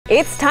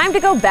It's time to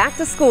go back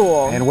to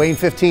school. And Wayne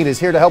 15 is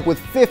here to help with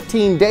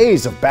 15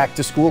 days of back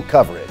to school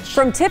coverage.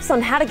 From tips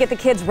on how to get the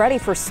kids ready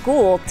for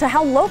school to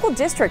how local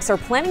districts are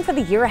planning for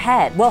the year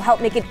ahead, we'll help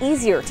make it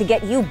easier to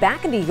get you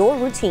back into your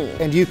routine.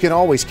 And you can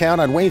always count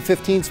on Wayne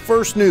 15's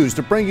First News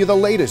to bring you the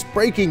latest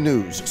breaking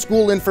news,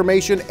 school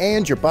information,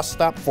 and your bus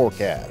stop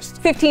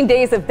forecast. 15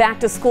 days of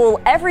back to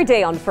school every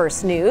day on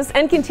First News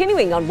and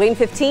continuing on Wayne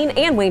 15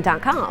 and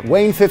Wayne.com.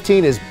 Wayne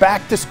 15 is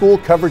back to school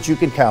coverage you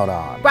can count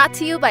on. Brought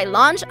to you by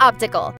Launch Optical.